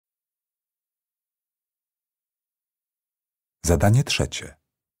Zadanie trzecie.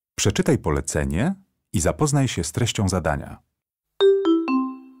 Przeczytaj polecenie i zapoznaj się z treścią zadania.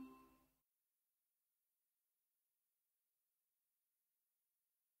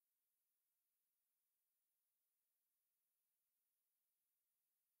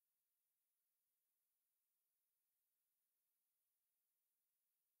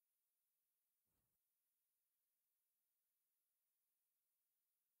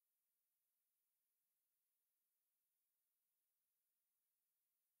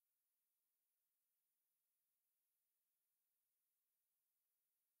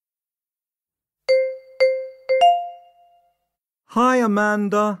 Hi,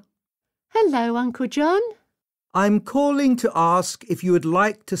 Amanda. Hello, Uncle John. I'm calling to ask if you would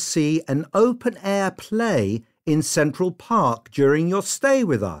like to see an open-air play in Central Park during your stay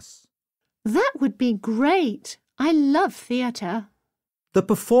with us. That would be great. I love theatre. The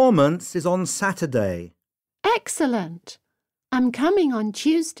performance is on Saturday. Excellent. I'm coming on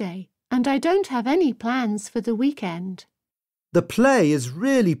Tuesday and I don't have any plans for the weekend. The play is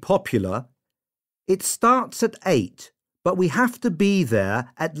really popular. It starts at 8, but we have to be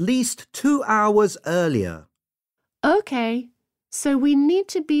there at least 2 hours earlier. OK, so we need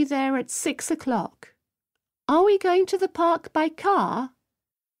to be there at 6 o'clock. Are we going to the park by car?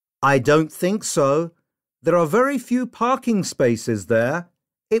 I don't think so. There are very few parking spaces there.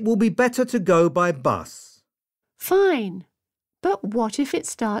 It will be better to go by bus. Fine. But what if it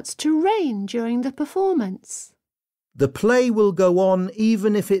starts to rain during the performance? The play will go on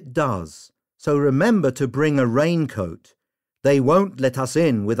even if it does, so remember to bring a raincoat. They won't let us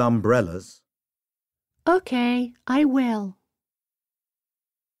in with umbrellas. OK, I will.